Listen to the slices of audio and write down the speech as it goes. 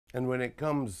And when it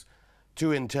comes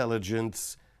to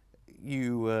intelligence,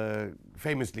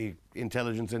 famously,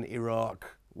 intelligence and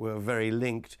Iraq were very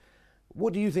linked.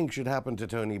 What do you think should happen to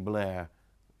Tony Blair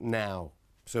now,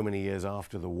 so many years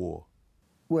after the war?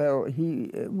 Well,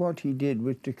 what he did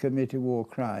was to commit a war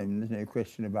crime. There's no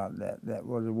question about that. That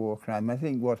was a war crime. I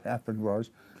think what happened was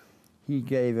he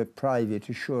gave a private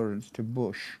assurance to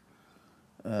Bush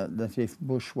that if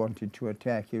Bush wanted to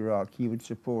attack Iraq, he would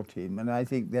support him. And I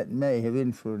think that may have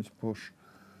influenced Bush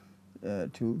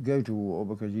to go to war,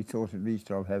 because he thought, at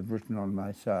least I'll have Britain on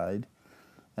my side.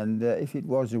 And if it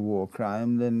was a war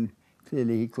crime, then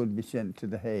clearly he could be sent to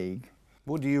The Hague.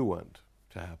 What do you want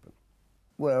to happen?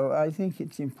 Well, I think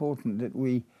it's important that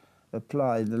we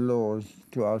apply the laws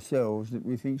to ourselves that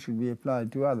we think should be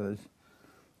applied to others,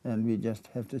 and we just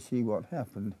have to see what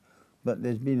happened. But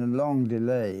there's been a long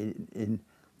delay in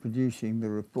producing the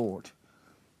report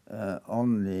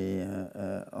on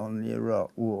the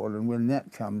Iraq War, and when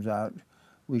that comes out,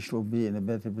 we shall be in a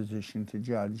better position to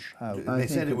judge how. They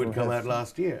said it would come out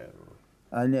last year.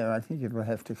 I know, I think it will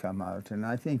have to come out, and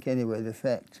I think anyway the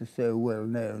facts are so well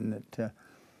known that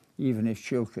even if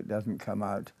Chilcot doesn't come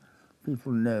out,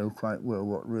 people know quite well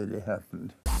what really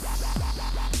happened.